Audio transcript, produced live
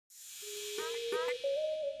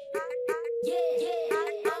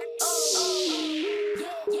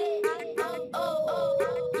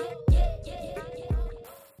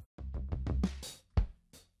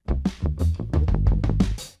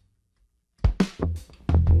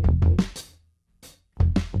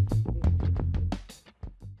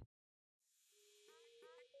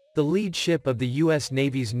The lead ship of the U.S.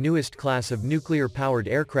 Navy's newest class of nuclear-powered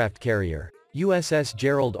aircraft carrier, USS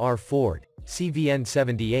Gerald R. Ford, CVN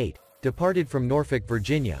 78, departed from Norfolk,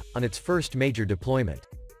 Virginia, on its first major deployment.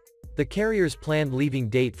 The carrier's planned leaving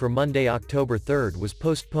date for Monday, October 3 was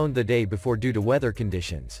postponed the day before due to weather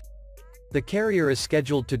conditions. The carrier is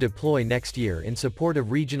scheduled to deploy next year in support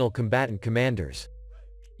of regional combatant commanders.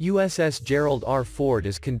 USS Gerald R. Ford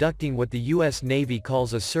is conducting what the U.S. Navy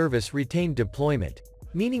calls a service-retained deployment,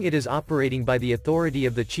 meaning it is operating by the authority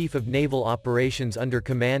of the Chief of Naval Operations under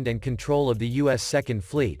command and control of the U.S. Second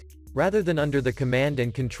Fleet, rather than under the command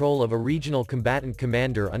and control of a regional combatant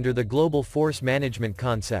commander under the Global Force Management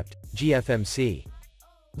Concept, GFMC.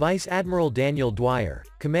 Vice Admiral Daniel Dwyer,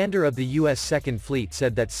 commander of the U.S. Second Fleet,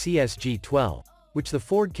 said that CSG-12, which the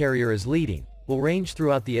Ford carrier is leading, will range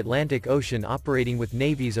throughout the Atlantic Ocean operating with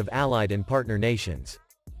navies of allied and partner nations.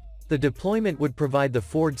 The deployment would provide the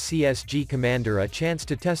Ford CSG commander a chance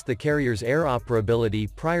to test the carrier's air operability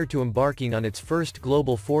prior to embarking on its first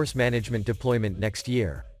global force management deployment next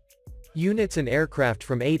year. Units and aircraft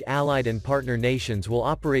from 8 allied and partner nations will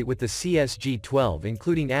operate with the CSG-12,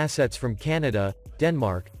 including assets from Canada,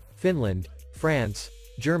 Denmark, Finland, France,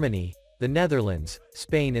 Germany, the Netherlands,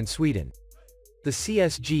 Spain and Sweden. The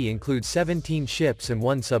CSG includes 17 ships and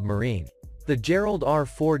 1 submarine. The Gerald R.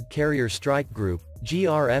 Ford Carrier Strike Group,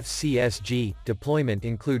 GRFCSG, deployment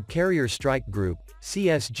include Carrier Strike Group,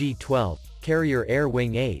 CSG-12, Carrier Air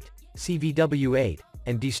Wing 8, CVW-8,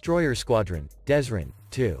 and Destroyer Squadron, DESRAN,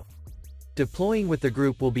 2. Deploying with the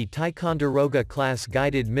group will be Ticonderoga-class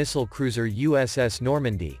guided missile cruiser USS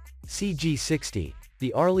Normandy, CG-60,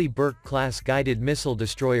 the Arleigh Burke-class guided missile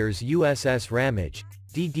destroyers USS Ramage,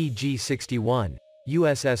 DDG-61,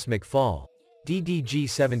 USS McFall,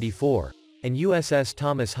 DDG-74, and USS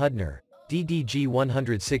Thomas Hudner,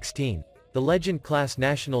 DDG-116, the Legend-class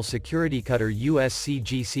national security cutter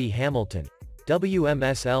USCGC Hamilton,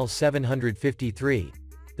 WMSL 753,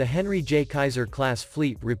 the Henry J. Kaiser-class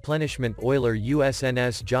fleet replenishment oiler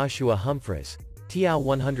USNS Joshua Humphreys, TIA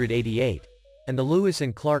 188, and the Lewis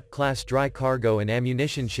and Clark-class dry cargo and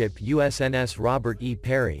ammunition ship USNS Robert E.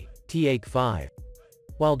 Perry, TA-5.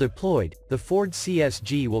 While deployed, the Ford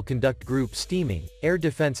CSG will conduct group steaming, air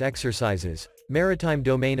defense exercises, maritime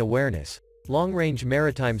domain awareness, long-range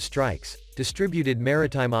maritime strikes, distributed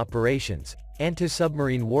maritime operations,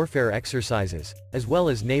 anti-submarine warfare exercises, as well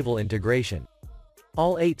as naval integration.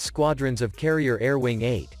 All 8 squadrons of Carrier Air Wing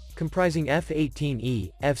 8, comprising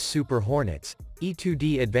F-18E, F Super Hornets,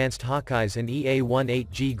 E-2D Advanced Hawkeyes and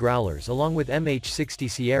EA-18G Growlers along with MH-60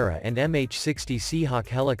 Sierra and MH-60 Seahawk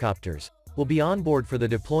helicopters, will be on board for the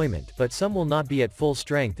deployment, but some will not be at full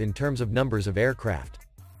strength in terms of numbers of aircraft.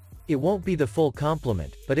 It won't be the full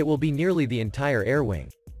complement, but it will be nearly the entire air wing.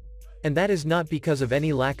 And that is not because of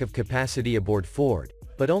any lack of capacity aboard Ford,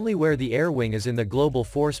 but only where the air wing is in the global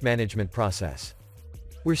force management process.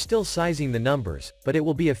 We're still sizing the numbers, but it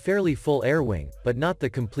will be a fairly full air wing, but not the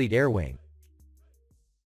complete air wing.